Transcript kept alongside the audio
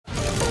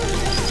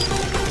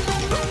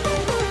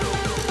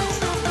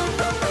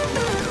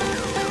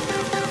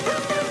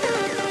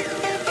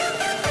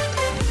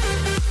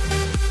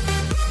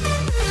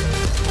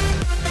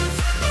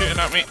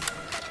Mark me.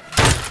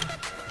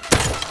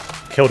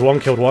 Killed one,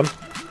 killed one.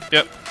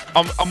 Yep.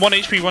 I'm 1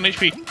 HP, 1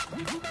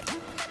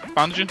 HP.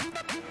 Bandaging.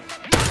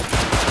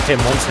 Hit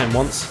him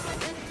once.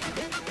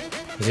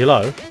 Is he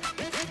low?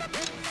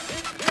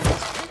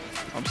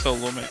 I'm still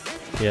low, mate.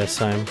 Yeah,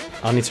 same.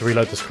 I need to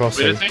reload this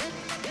crossing. Where is he?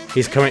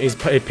 He's coming, he's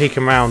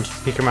peeking round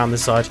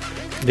this side.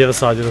 The other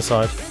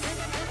side.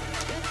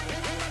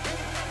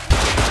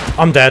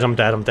 I'm dead.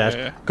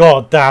 Yeah.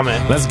 God damn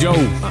it. Let's go.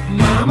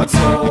 Mama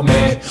told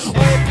me.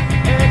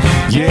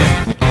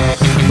 Yeah.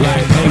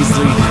 Black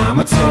paisley.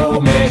 Mama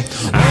told me.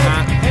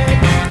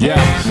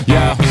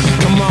 Yeah.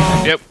 Come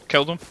on. Yep,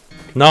 killed him.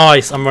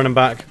 Nice, I'm running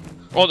back.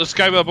 Oh, the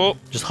guy with a boat.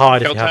 Just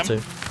hide Killed if you have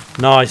him.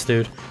 to. Nice,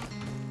 dude.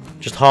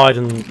 Just hide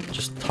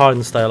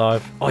and stay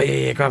alive. Oh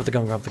yeah, grab the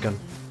gun.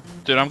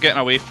 Dude, I'm getting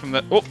away from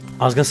the. Oh.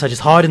 I was gonna say,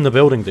 just hide in the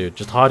building, dude.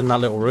 Just hide in that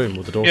little room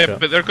with the door Yeah, shut.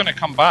 but they're gonna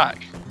come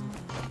back.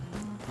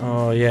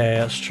 Oh yeah,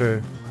 that's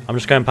true. I'm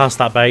just going past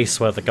that base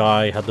where the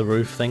guy had the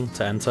roof thing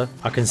to enter.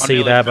 I can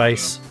see their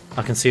base.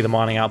 I can see the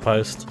mining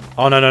outpost.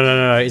 Oh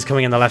no, he's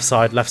coming in the left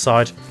side.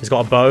 He's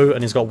got a bow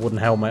and he's got a wooden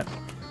helmet.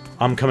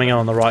 I'm coming in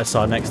on the right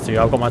side next to you.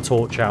 I've got my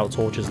torch out.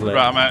 Torch is lit.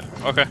 Right, I'm out.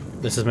 Okay.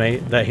 This is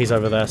me. He's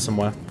over there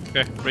somewhere.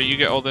 Okay, right, you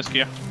get all this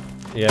gear.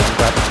 Yeah,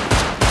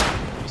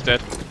 grab. He's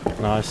dead.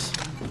 Nice.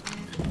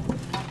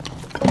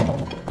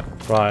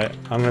 Right,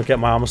 I'm gonna get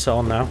my armor set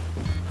on now.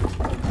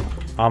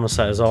 Armor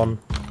set is on.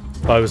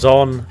 Bow's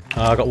on.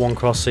 I got one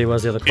crossy.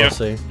 Where's the other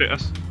crossy? Yeah,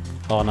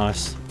 Oh,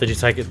 nice. Did you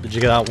take it? Did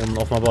you get that one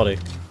off my body?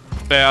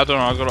 I don't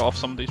know. I got it off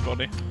somebody's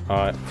body.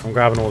 Alright, I'm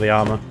grabbing all the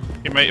armor.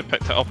 You might have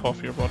picked it up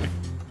off your body.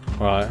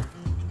 Right.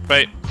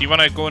 Right, do you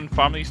want to go and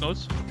farm these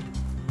nodes?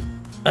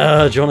 Do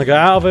you want to get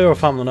out of here or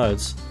farm the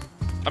nodes?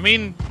 I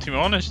mean, to be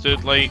honest,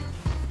 dude, like,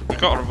 we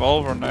got a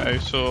revolver now,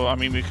 so I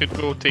mean, we could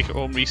go take it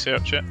home,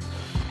 research it.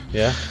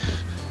 Yeah.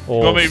 You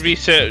Or want me to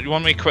research? You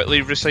want me to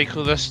quickly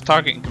recycle this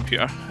targeting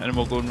computer, and then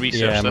we'll go and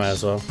research yeah, this? may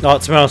as well. No,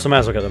 to be honest, I may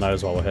as well get the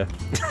nodes while we're here.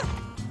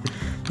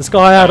 This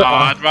guy had.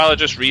 I'd rather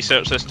just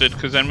research this, dude,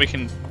 because then we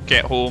can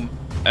get home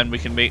and we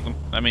can make them.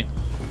 I mean.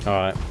 All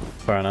right.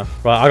 Fair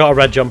enough. Right, I got a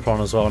red jumper on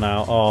as well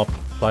now. Oh,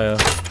 player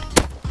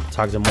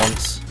tagged him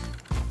once.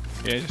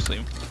 Yeah, just leave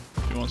him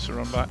if he wants to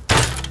run back.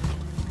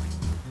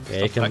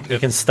 Yeah, he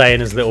can stay in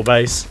his little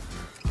base.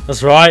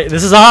 That's right.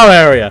 This is our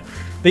area.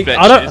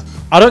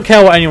 I don't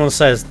care what anyone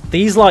says.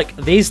 These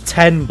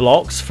 10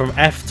 blocks from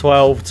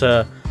F12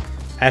 to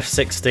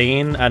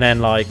F16 and then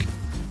like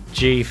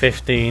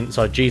G12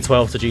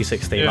 to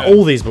G16. Yeah. Like,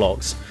 all these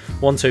blocks.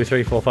 1, 2,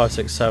 3, 4, 5,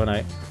 6, 7,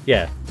 8.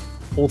 Yeah.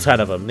 All 10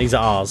 of them. These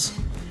are ours.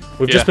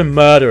 We've just been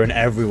murdering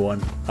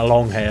everyone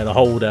along here the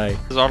whole day.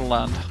 This is our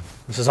land.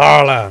 This is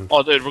our land.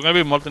 Oh, dude, we're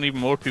gonna be murdering even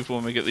more people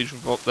when we get this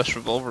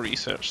revolver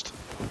researched.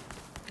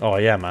 Oh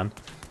yeah, man.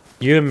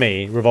 You and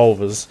me,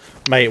 revolvers,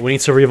 mate. We need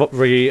to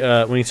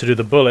we need to do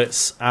the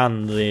bullets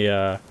and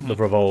the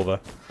revolver.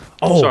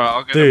 Oh, sorry,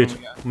 I'll get dude, them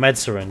again. med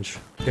syringe.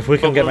 If we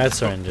can get med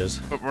syringes,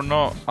 But we're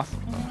not.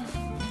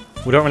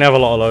 we don't really have a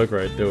lot of low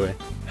grade, do we?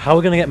 How are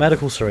we gonna get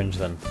medical syringe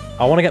then?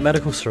 I want to get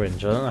medical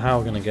syringe. I don't know how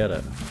we're gonna get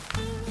it.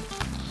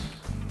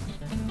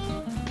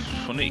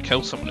 We need to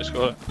kill someone who's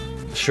got it.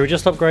 Should we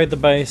just upgrade the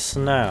base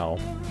now?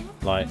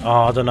 Like, oh,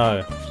 I don't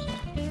know.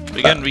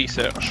 Begin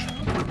research.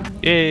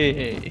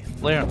 Yay!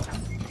 Learn.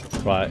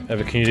 Right,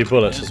 Ever, can you do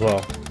bullets as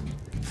well?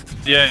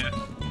 Yeah.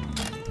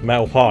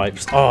 Metal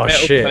pipes. Oh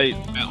Metal shit! pipe,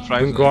 metal We've frags.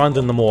 been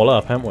grinding them all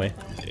up, haven't we?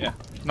 Yeah.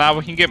 Nah,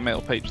 we can get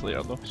metal pipes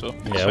later though. So.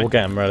 Yeah, we'll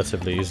get them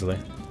relatively easily.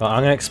 Right,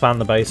 I'm gonna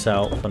expand the base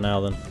out for now.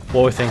 Then,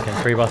 what are we thinking?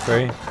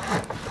 3x3?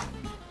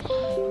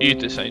 You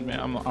decide, mate.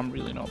 I'm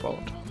really not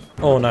bothered.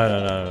 Oh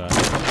no.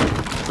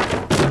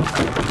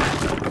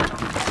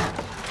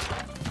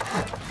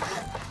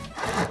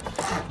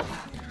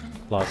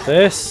 Like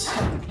this.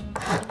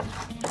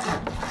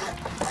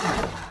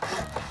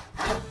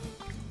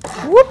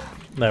 Whoop!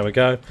 There we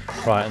go.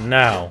 Right,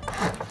 now.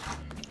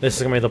 This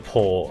is gonna be the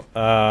port.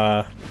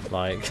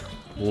 Like,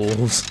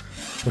 walls.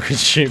 We can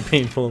shoot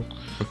people.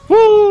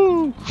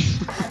 Woo!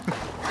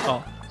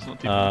 Oh, it's not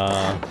too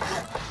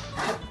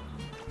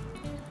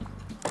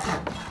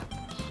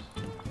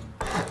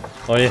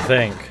What do you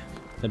think?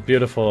 They're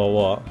beautiful or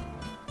what?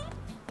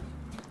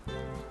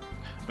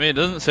 I mean, it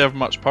doesn't serve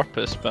much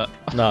purpose, but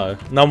No,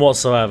 none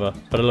whatsoever,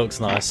 but it looks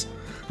nice.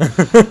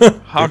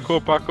 hardcore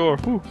parkour.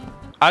 Woo.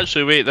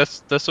 Actually, wait.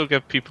 This will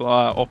give people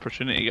an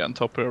opportunity to get on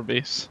top of our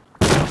base.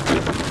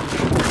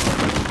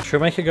 Should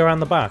we make it go around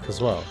the back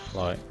as well?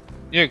 Like,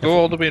 Yeah, go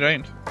all the way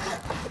around.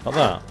 like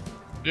that?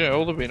 Yeah,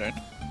 all the way around.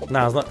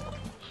 Now, is that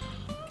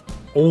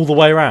all the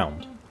way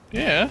around?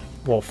 Yeah.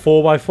 What,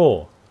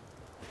 4x4?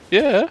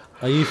 Yeah.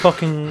 Are you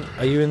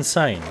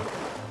insane?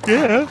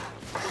 Yeah.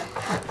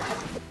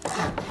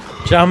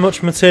 Do you know how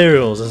much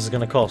materials this is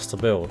going to cost to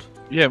build?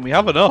 Yeah, and we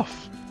have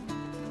enough.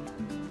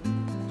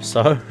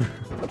 So?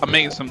 I'm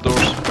making some doors.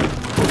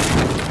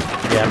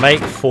 Yeah, make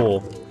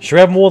 4. Should we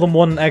have more than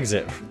one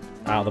exit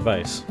out of the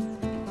base?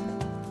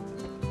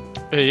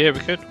 Yeah, we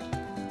could.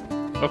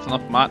 We have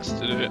enough mats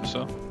to do it,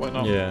 so why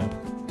not? Yeah.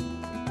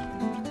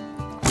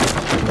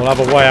 We'll have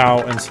a way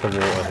out into the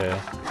water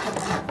here.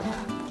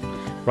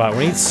 Right,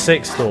 we need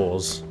 6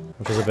 doors,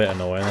 which is a bit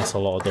annoying. That's a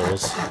lot of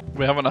doors.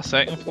 We having a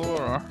second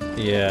floor, or?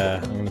 Yeah,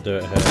 I'm gonna do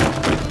it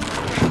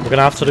here. We're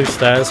gonna have to do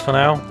stairs for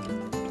now,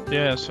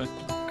 Yeah, it's fine.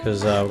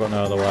 because we've got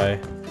no other way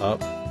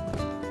up.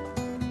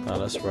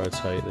 Let's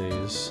rotate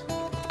these.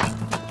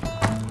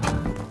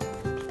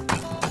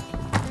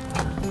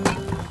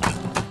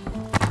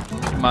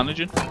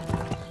 Managing?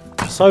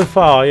 So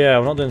far, yeah,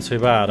 we're not doing too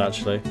bad,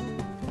 actually.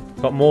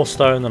 Got more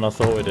stone than I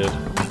thought we did.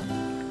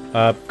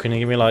 Can you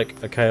give me, like,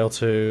 a K or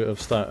 2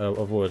 of stone,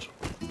 of wood?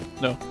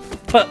 No.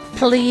 But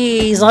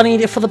please, I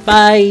need it for the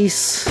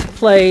base.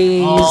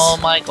 Please. Oh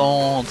my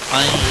god,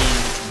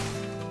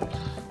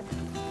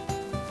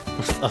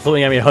 I thought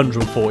you gave me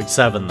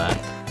 147 there,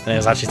 and it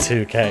was actually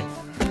 2k.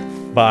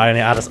 But I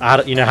only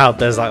added, you know how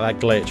there's like that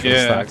glitch with the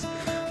stacks?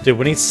 Dude,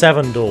 we need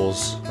 7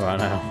 doors right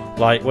now.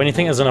 Like, when you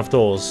think there's enough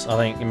doors, I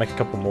think you make a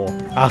couple more.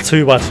 Our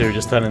 2x2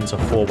 just turned into a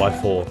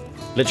 4x4.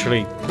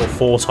 Literally,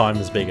 4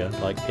 times bigger,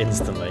 like,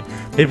 instantly.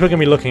 People are going to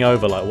be looking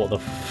over like, what the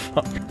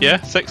fuck?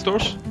 Yeah, 6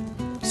 doors?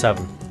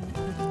 7.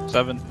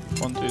 7.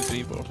 1, 2,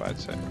 3, 4, 5,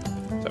 6,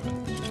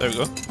 7. There we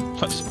go.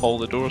 That's all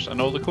the doors and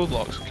all the code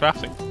locks.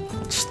 Crafting.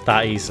 Just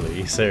that easily, are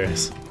you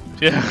serious?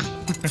 Yeah.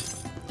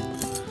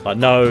 Like,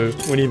 no,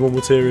 we need more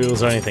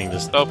materials or anything,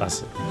 just, Nope.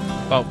 that's it.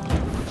 Well,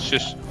 it's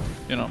just,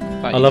 you know,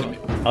 that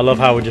I love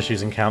how we're just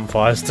using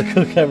campfires to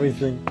cook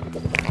everything.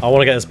 I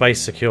want to get this base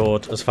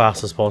secured as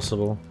fast as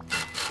possible.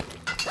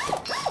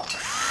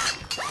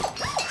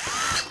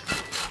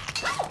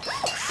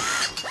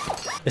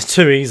 It's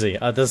too easy.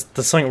 There's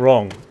something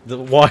wrong.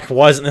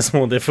 Why isn't this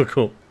more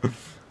difficult?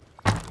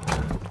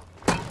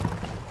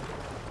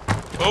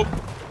 Oh!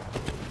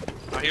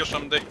 I hear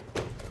somebody.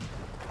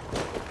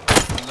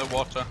 In the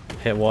water.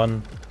 Hit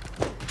one.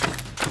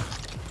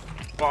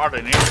 What are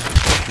they need?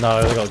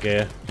 No, they got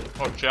gear.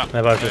 Oh shit.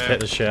 They both just hit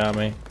the shit out of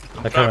me.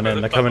 They're coming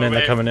in, they're coming in,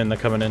 they're coming in, they're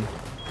coming in.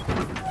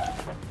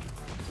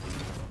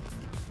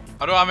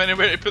 I don't have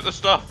anywhere to put the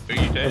stuff. Are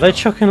you dead? Are they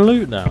chucking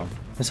loot now?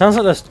 It sounds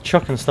like they're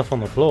chucking stuff on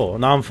the floor.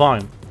 No, I'm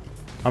fine.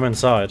 I'm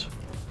inside.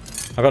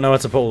 I've got nowhere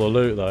to put all the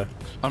loot though.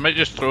 I might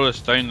just throw this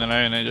down now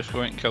and then just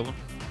go out and kill them.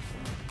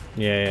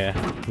 Yeah.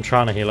 I'm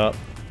trying to heal up.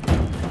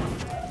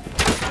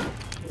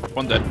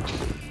 One dead.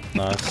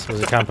 Nice. Was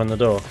he camping the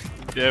door?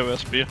 Yeah, with a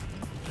spear.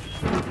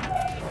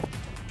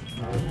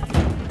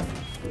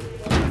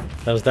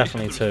 There was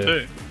definitely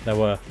 2. There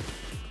were.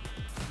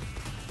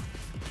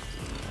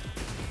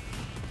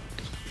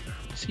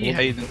 Is he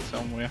hiding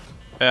somewhere?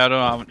 Yeah,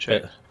 I haven't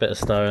checked. Bit of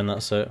stone,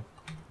 that's it.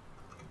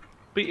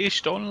 Beat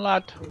stone,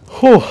 lad.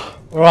 Whew.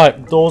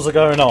 Right, doors are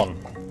going on.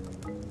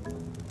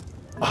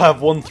 I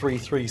have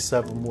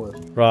 1337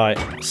 wood.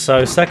 Right,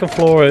 so second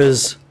floor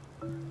is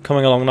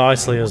coming along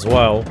nicely as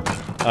well.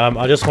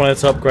 I just wanted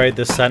to upgrade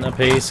this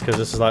centerpiece because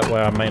this is like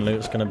where our main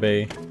loot's going to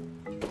be.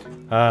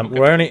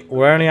 Okay.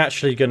 We're only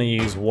actually going to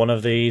use one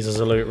of these as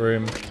a loot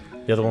room.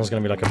 The other one's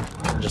going to be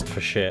like just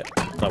for shit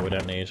that we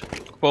don't need.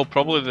 Well,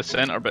 probably the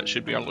center bit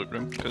should be our loot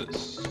room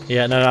because.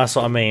 Yeah, no, that's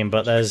what I mean.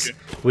 But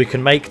we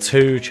can make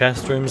 2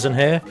 chest rooms in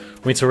here.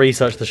 We need to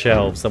research the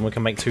shelves, then we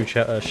can make 2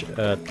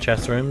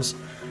 chest rooms.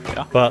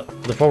 Yeah.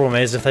 But the problem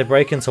is, if they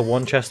break into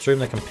one chest room,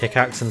 they can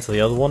pickaxe into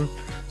the other one.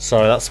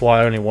 So that's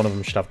why only one of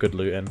them should have good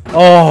loot in.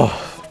 Oh,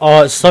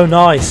 it's so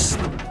nice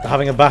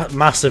having a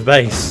massive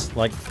base,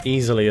 like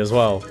easily as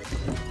well.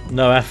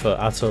 No effort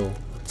at all.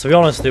 To be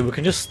honest, dude, we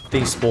can just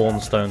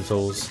despawn stone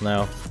tools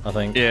now, I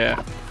think.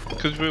 Yeah,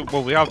 because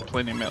we have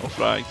plenty of metal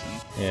frags.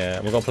 And...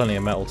 Yeah, we've got plenty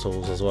of metal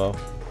tools as well.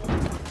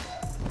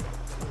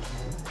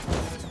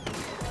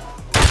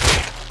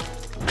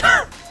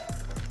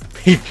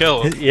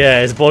 Kill him.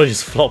 Yeah, his body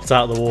just flopped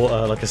out of the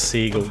water like a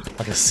seagull.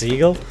 Like a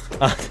seagull?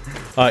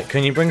 Alright,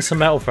 can you bring some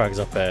metal frags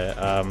up here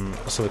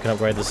so we can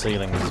upgrade the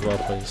ceilings as well,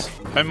 please?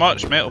 How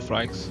much metal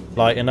frags?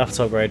 Like, enough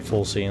to upgrade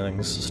 4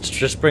 ceilings.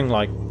 Just bring,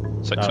 like...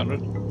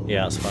 600?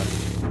 Yeah, that's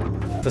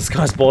fine. This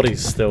guy's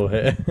body's still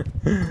here.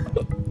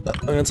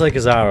 I'm gonna take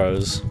his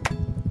arrows.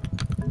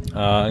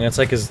 I'm gonna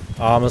take his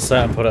armor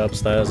set and put it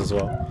upstairs as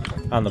well.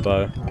 And the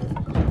bow.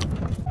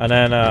 And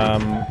then,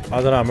 I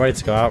don't know, I'm ready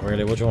to go out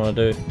really. What do you want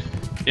to do?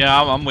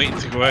 Yeah, I'm waiting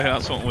to go out.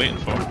 That's what I'm waiting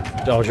for.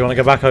 Oh, do you want to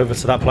go back over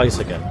to that place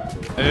again?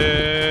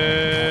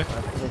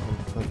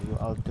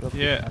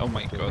 Yeah, oh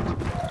my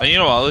god. And you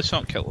know what, let's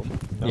not kill him.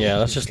 Yeah,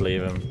 let's just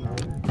leave him.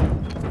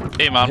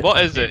 Hey man,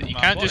 what is it? You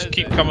can't just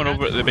keep coming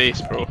over at the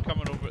base, bro.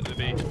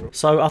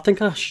 So I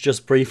think I should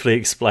just briefly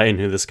explain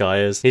who this guy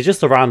is. He's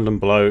just a random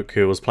bloke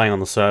who was playing on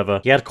the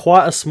server. He had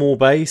quite a small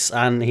base,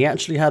 and he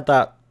actually had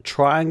that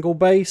triangle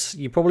base.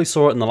 You probably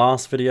saw it in the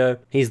last video.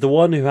 He's the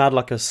one who had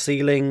like a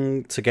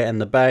ceiling to get in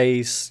the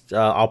base.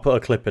 I'll put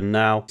a clip in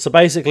now. So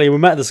basically we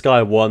met this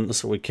guy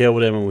once, we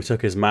killed him and we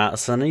took his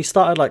mats, and he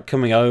started like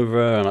coming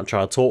over and like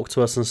trying to talk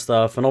to us and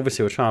stuff. And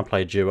obviously we're trying to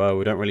play duo.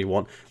 We don't really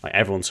want like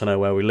everyone to know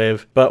where we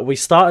live, but we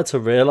started to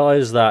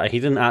realize that he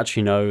didn't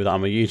actually know that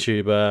I'm a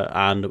YouTuber,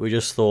 and we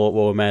just thought,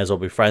 well, we may as well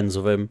be friends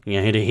with him.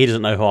 You know, he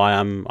doesn't know who I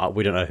am,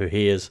 we don't know who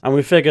he is, and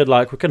we figured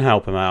like we can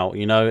help him out.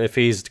 You know, if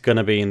he's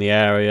gonna be in the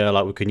area,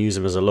 like we can use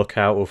him as a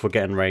lookout, or if we're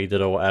getting raided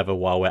or whatever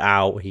while we're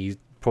out, he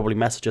probably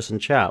message us in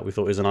chat. We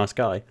thought he was a nice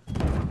guy.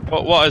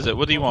 What is it?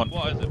 What do you want?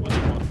 What is it? What do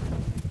you want?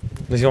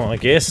 Does he want a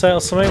gear set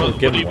or something? What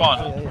do you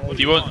want? What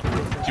do you want?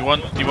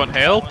 Do you want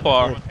help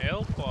or?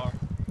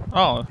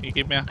 Oh, he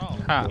gave me a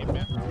hat.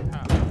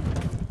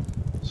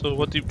 So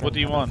what do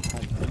you want? No.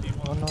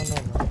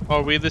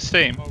 Are we the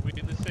same?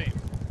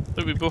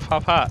 Look, we both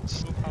have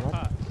hats.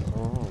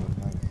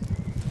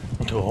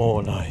 Oh,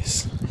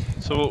 nice.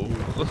 So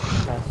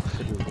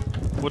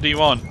what do you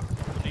want?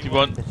 Do you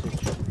want?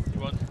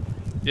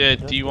 Yeah.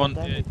 Do you want?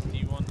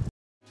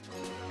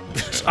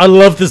 I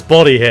love this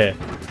body here.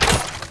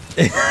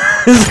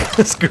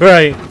 It's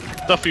great.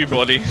 Stuffy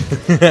body.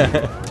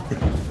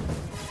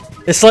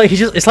 It's like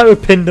it's like we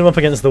pinned him up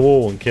against the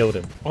wall and killed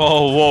him.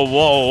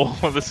 Whoa!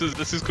 This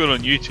is going on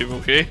YouTube,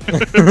 okay?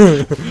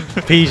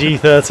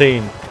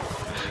 PG-13.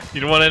 You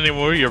don't want any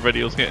more of your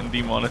videos getting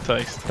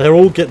demonetized. They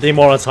all get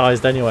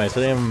demonetized anyway, so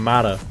it doesn't even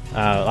matter.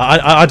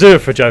 I do it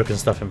for joke and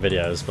stuff in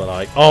videos, but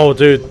like, oh,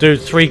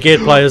 dude, 3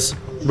 geared players,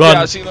 run!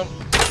 Yeah, I seen them.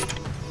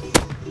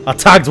 I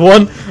tagged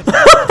one.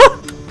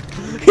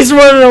 He's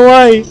running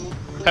away.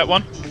 Hit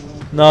one.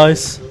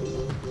 Nice.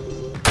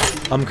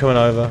 I'm coming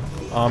over.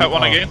 Hit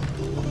one again.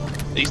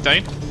 He's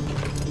down.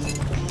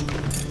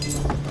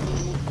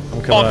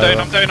 I'm coming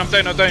over. I'm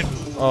down.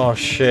 Oh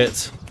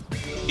shit.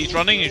 He's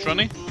running.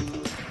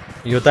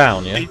 You're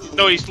down, yeah?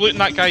 No, he's looting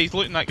that guy.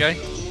 What the?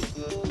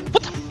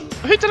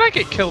 Who did I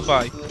get killed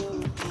by?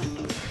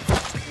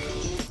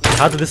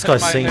 How did this guy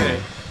see me?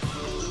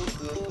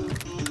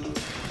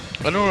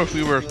 I don't know if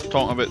we were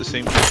talking about the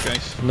same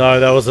guys. No,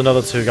 there was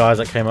another 2 guys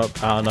that came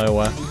up out of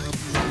nowhere.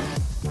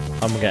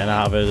 I'm getting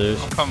out of here, dude.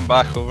 I'm coming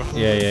back over.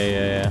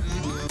 Yeah.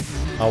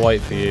 I'll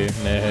wait for you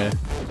near here.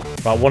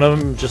 Right, one of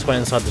them just went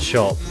inside the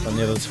shop, and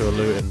the other 2 are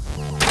looting.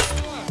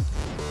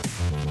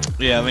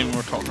 Yeah, I think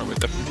we're talking about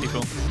different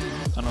people.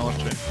 Another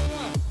 2.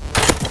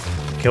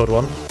 Killed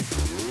one.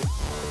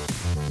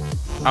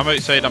 I'm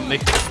outside. I'm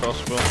naked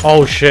crossbow.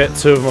 Oh shit!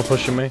 2 of them are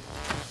pushing me.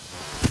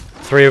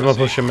 3 of them are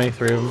pushing me.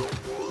 3 of them.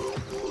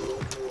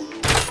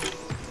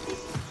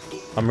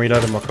 I'm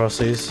reloading my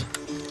crossies.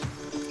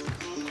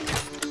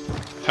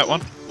 Hit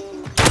one.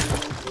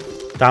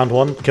 Downed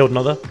one. Killed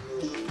another.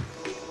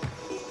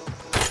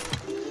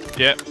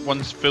 Yeah,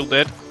 one's full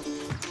dead.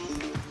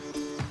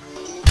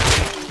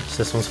 So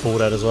this one's full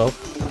dead as well.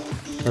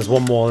 There's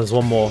one more. I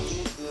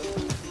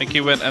think he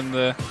went in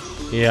the.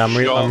 Yeah, I'm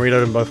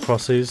reloading both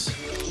crossies. I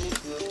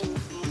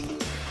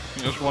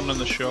think there's one in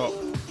the shop.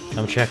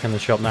 I'm checking the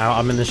shop now.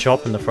 I'm in the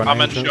shop in the front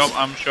entrance.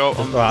 I'm shop.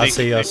 Right, I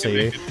see you.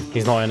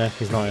 He's not in it.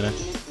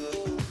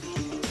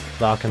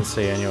 That I can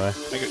see anyway.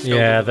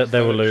 Yeah,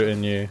 they were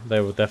looting you.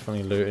 They were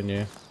definitely looting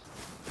you.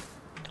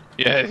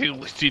 Yeah, he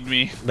looted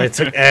me. They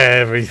took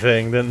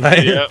everything, didn't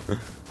they? Yeah.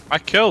 I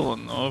killed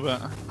one though,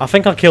 but. I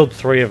think I killed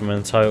 3 of them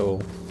in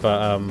total.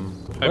 But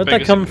where'd they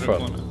come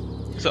from?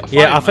 Is it a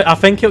Yeah, five, I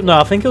think it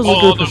was a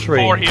group of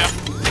 3. 4 here.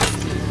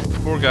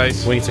 4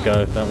 guys. We need to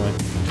go, don't we?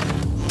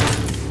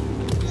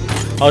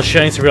 Oh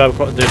shit, I need to reload.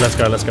 Dude, let's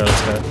go.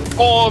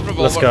 Oh,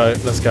 revolver.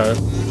 Let's go.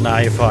 Nah,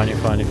 you're fine.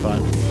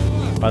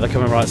 Right, they're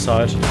coming right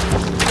side.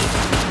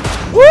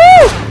 Woo!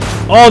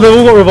 Oh, they've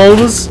all got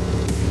revolvers.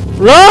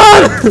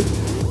 Run!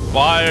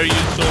 Why are you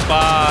so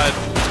bad?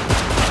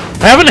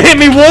 Haven't hit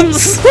me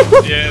once!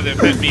 Yeah, they've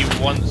hit me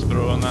once,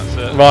 bro, and that's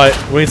it. Right,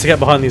 we need to get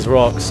behind these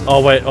rocks.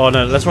 Oh, wait. Oh,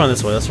 no. Let's run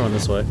this way. I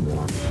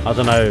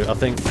don't know. I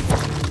think...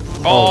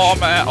 I'm going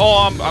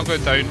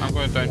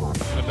down.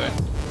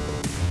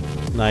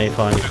 No, you're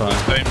fine. I'm going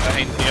down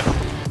behind here.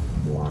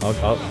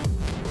 Oh.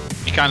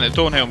 You can't.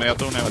 Don't help me. I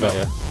don't help me.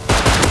 Yeah.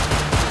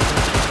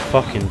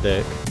 Fucking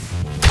dick.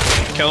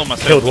 Kill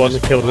myself.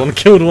 Killed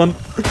one.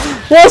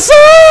 What's up?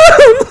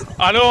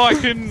 I know, I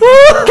can.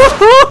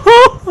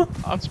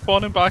 I'm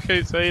spawning back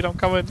outside. I'm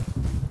coming.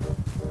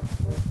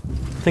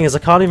 Thing is, I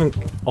can't even.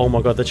 Oh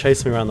my god, they're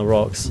chasing me around the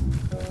rocks.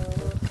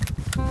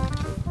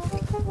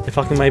 If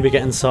I can maybe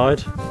get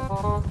inside.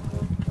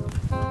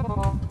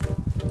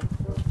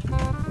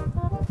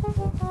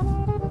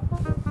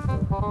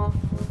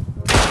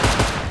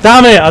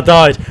 Damn it! I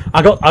died.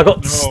 I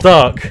got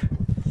stuck.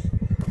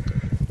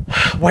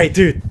 Wait,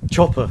 dude,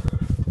 chopper.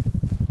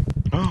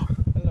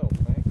 Hello,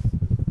 Max.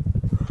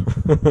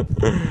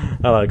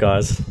 Hello,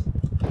 guys.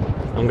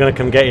 I'm gonna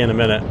come get you in a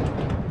minute.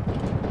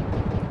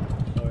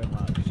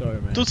 Sorry,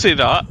 man. Don't say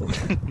that.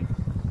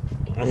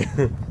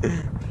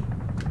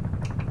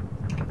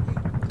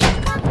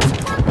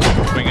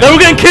 They were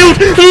getting killed!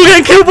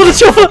 By the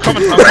chopper!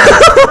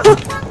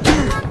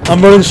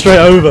 I'm running straight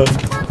over.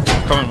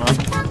 Coming, man.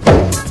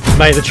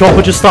 Mate, the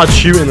chopper just started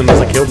shooting them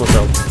as I killed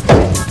myself.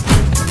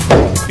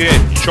 Yeah,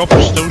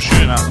 chopper's still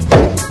shooting at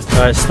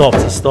them. It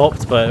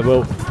stopped, but it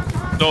will.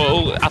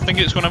 No, I think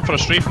it's going in for a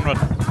strafing run.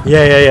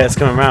 Yeah, it's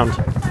coming round.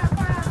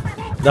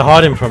 They're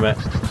hiding from it.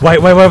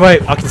 Wait,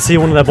 I can see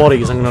one of their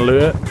bodies, I'm gonna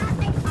loot it.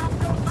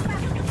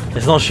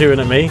 It's not shooting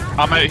at me.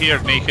 I'm out here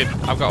naked,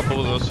 I've got a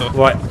bullet though, so...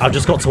 Right, I've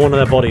just got to one of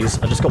their bodies.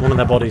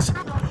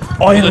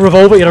 Oh, you had a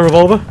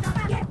revolver?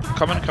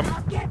 Coming.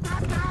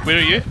 Where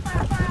are you?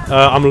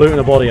 I'm looting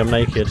a body, I'm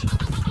naked.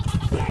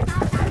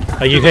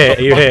 Are you here?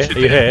 Are you here? Are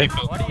you here?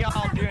 What are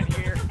y'all doing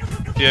here?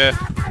 Yeah.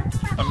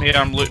 I'm here,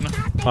 I'm looting.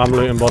 I'm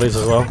looting bodies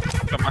as well.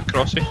 Got my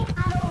crossy.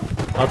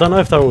 I don't know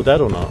if they're all dead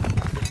or not.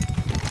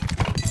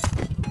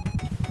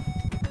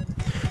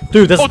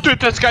 Dude, there's... Oh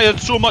dude, this guy had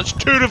so much,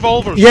 2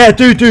 revolvers! Yeah,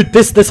 dude,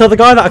 this other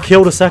guy that I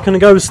killed a second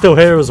ago is still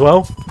here as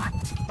well.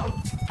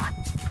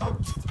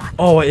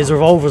 Oh, wait, his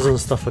revolvers and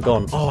stuff are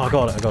gone. Oh, I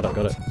got it.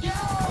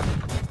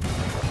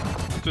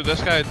 Dude,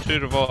 this guy had 2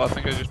 revolvers, I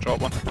think I just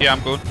dropped one. Yeah,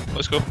 I'm going.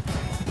 Let's go.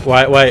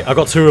 Wait, I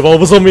got 2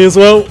 revolvers on me as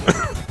well.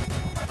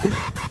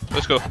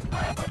 Let's go.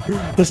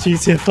 That's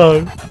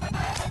GTFO.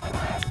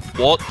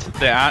 What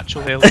the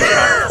actual hell is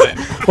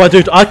happening? Well,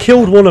 dude, I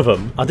killed one of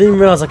them. I didn't even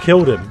realise I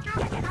killed him.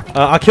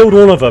 I killed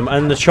one of them,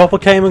 and the chopper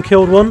came and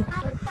killed one.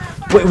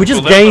 We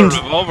just gained.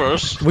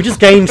 Revolvers. We just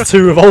gained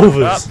 2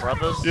 revolvers.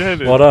 Yeah,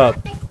 dude. What up?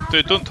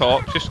 Dude, don't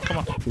talk. Just come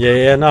on.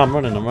 Yeah. No, I'm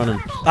running.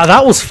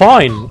 That was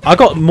fine. I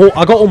got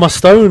all my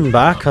stone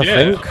back. I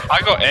think.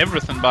 I got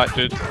everything back,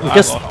 dude.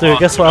 Guess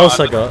what else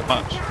I got?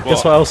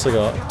 Guess what else I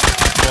got?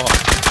 What?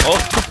 Oh.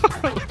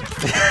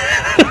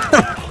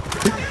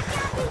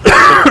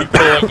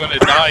 People are gonna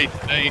die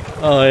tonight.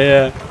 Oh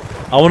yeah.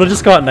 I want to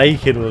just go out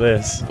naked with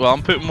this. Well,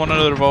 I'm putting one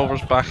of the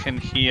revolvers back in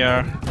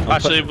here.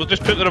 Actually, we'll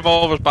just put the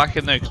revolvers back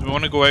in there because we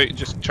want to go out and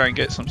just try and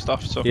get some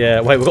stuff. So.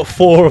 Yeah. Wait, we've got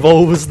 4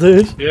 revolvers,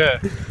 dude.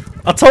 Yeah.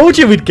 I told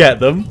you we'd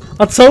get them.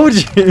 I told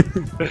you.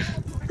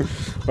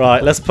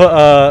 Right. Let's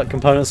put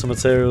components and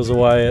materials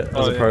away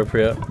as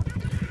appropriate.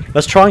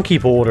 Let's try and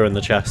keep order in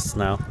the chests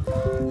now,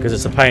 because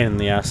it's a pain in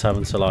the ass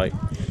having to like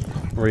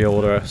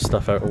reorder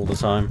stuff out all the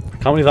time.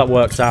 Can't believe that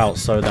worked out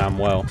so damn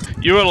well.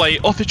 You were like,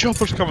 "Oh, the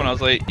chopper's coming." I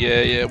was like,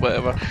 "Yeah,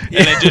 whatever." And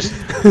it just,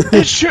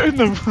 it's shooting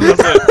them. I was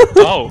like,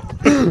 "Oh."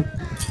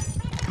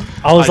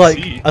 I was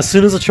like, as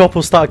soon as the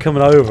chopper started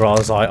coming over, I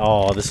was like,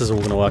 "Oh, this is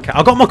all gonna work out."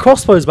 I got my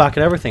crossbows back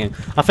and everything.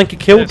 I think it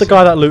killed the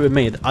guy that looted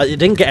me. It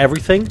didn't get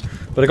everything,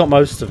 but I got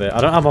most of it.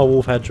 I don't have my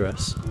wolf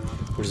headdress,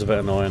 which is a bit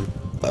annoying.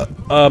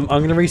 I'm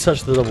gonna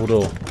research the double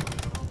door.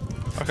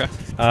 Okay.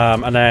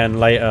 And then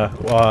later,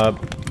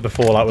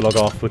 before like we log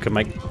off, we can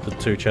make the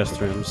 2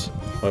 chest rooms.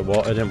 Wait,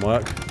 what? It didn't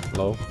work.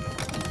 Lol.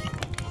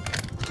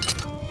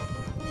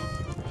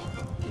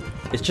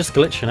 It's just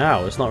glitching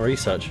out. It's not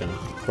researching.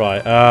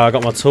 Right. I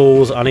got my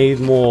tools. I need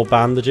more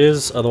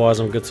bandages. Otherwise,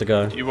 I'm good to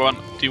go. Do you want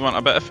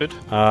a bit of food?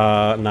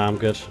 Nah, I'm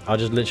good. I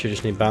literally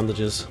just need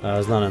bandages.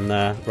 There's none in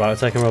there. Right. I'm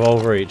taking a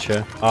revolver each.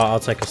 Yeah. I'll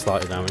take a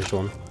slightly damaged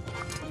one.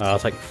 I'll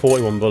take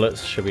 41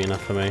 bullets. Should be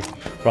enough for me.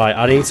 Right.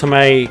 I need to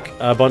make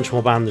a bunch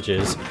more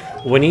bandages.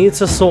 We need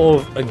to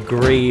sort of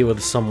agree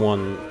with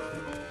someone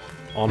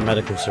on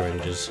medical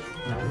syringes.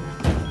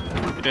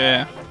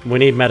 Yeah. We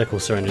need medical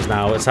syringes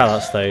now. It's at that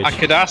stage. I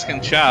could ask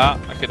in chat.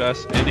 I could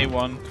ask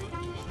anyone.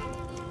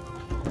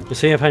 You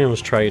see if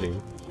anyone's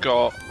trading.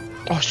 Got.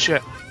 Oh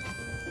shit.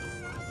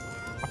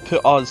 I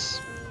put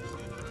us.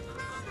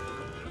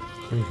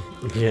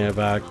 Yeah,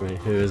 bag me.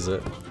 Who is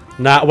it?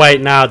 Nah,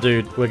 wait,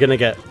 dude. We're gonna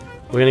get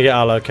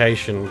our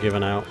location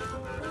given out.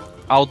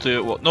 I'll do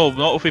it. What? No,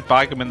 not if we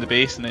bag him in the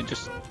base and then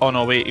just. Oh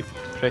no, wait. He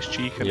pressed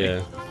cheek.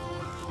 Yeah.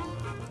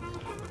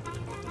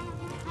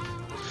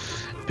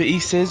 But he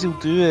says he'll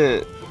do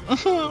it.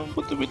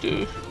 What do we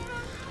do?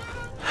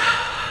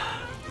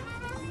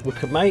 We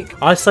could make.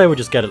 I say we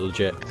just get it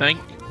legit. I think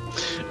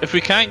if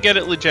we can't get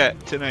it legit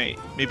tonight,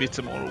 maybe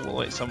tomorrow we'll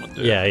let someone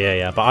do it.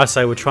 Yeah. But I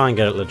say we try and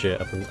get it legit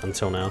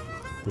until now,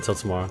 until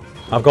tomorrow.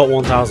 I've got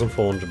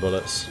 1,400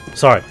 bullets.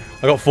 Sorry,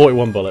 I got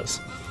 41 bullets.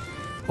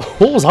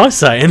 What was I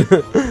saying?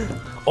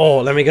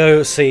 Oh, let me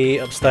go see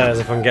upstairs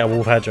if I can get a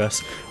wolf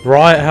headdress.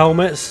 Riot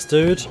helmets,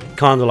 dude.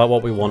 Kind of like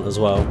what we want as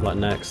well, like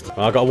next.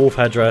 I got a wolf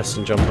headdress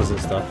and jumpers and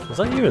stuff. Was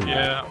that you in there?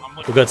 Yeah,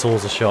 We'll go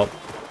towards the shop.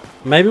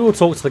 Maybe we'll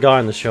talk to the guy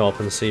in the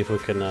shop and see if we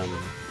can,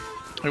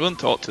 He won't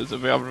talk to us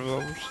if we have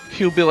revolvers.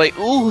 He'll be like,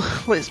 "Oh,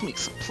 let's make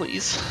some,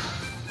 please."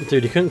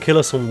 Dude, he couldn't kill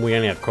us when we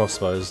only had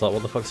crossbows. Like,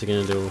 what the fuck's he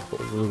gonna do?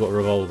 We've got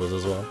revolvers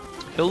as well.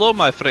 Hello,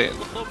 my friend.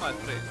 Hello, my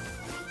friend.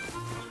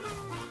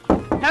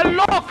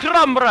 Hello,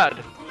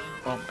 comrade!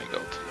 Oh my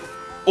god.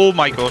 Oh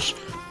my gosh.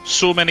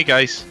 So many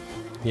guys.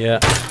 Yeah.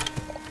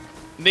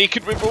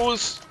 Naked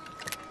revolvers.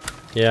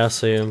 Yeah, I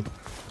see him.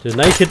 Dude,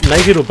 naked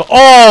will...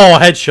 Oh,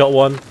 headshot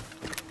one.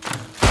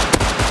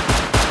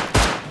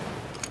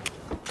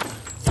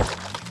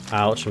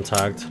 Ouch, I'm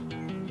tagged.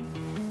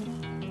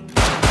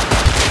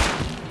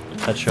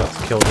 Headshot,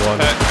 killed one.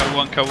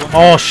 Kill one.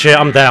 Oh shit,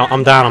 I'm down.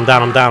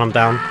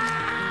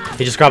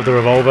 He just grabbed the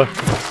revolver.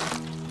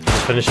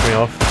 Just finished me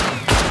off.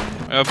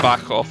 I'll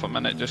back off a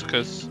minute just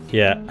because.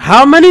 Yeah.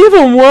 How many of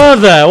them were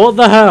there? What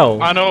the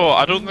hell? I know,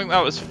 I don't think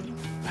that was.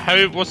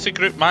 What's the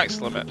group max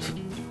limit?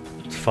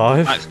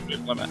 5? Max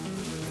group limit.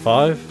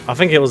 5? I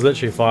think it was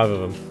literally 5 of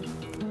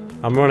them.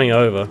 I'm running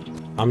over.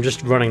 I'm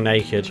just running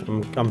naked.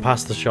 I'm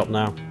past the shop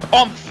now.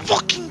 Oh, I'm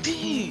fucking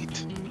dead!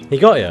 He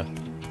got you?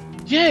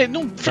 Yeah,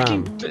 no,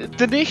 freaking.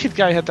 The naked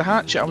guy had the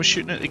hatchet, I was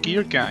shooting at the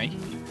gear guy.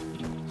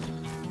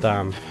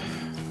 Damn.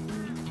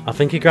 I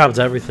think he grabbed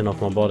everything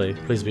off my body.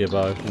 Please be a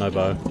bow. No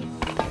bow.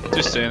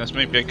 Just saying, this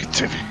might be a good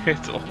time to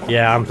hit off.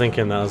 Yeah, I'm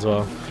thinking that as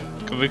well.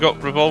 We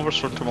got revolvers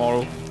for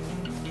tomorrow.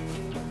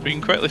 We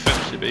can quickly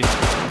finish the base.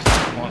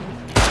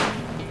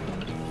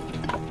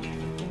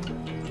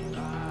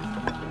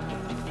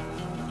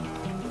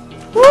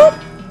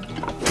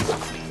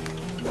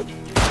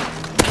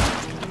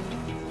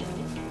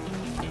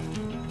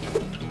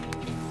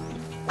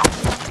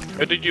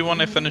 How did you want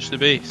to finish the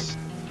base?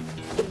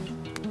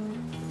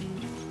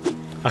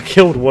 I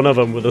killed one of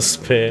them with a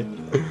spear.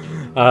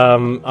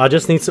 We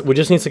just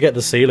need to get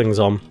the ceilings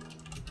on.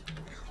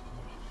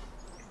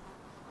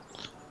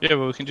 Yeah,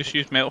 well we can just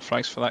use metal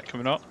frags for that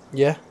coming up.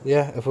 Yeah,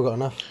 if we've got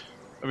enough.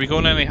 Are we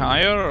going any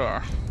higher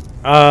or?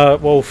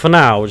 Well, for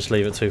now we'll just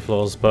leave it 2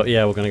 floors, but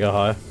yeah, we're gonna go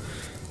higher.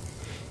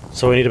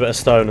 So we need a bit of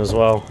stone as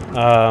well.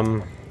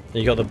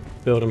 You got the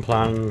building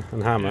plan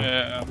and hammer.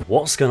 Yeah.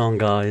 What's going on,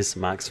 guys?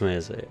 Max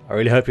Mears here. I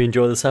really hope you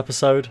enjoyed this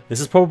episode. This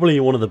is probably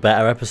one of the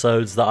better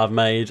episodes that I've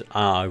made.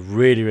 I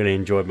really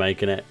enjoyed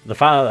making it. The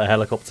fact that the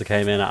helicopter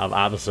came in out of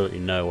absolutely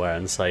nowhere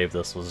and saved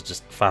us was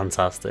just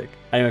fantastic.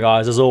 Anyway,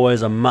 guys, as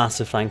always, a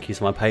massive thank you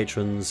to my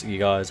patrons. You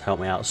guys help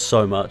me out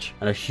so much.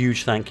 And a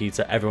huge thank you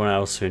to everyone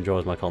else who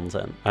enjoys my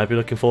content. I hope you're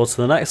looking forward to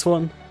the next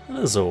one. And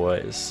as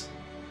always,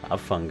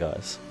 have fun,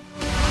 guys.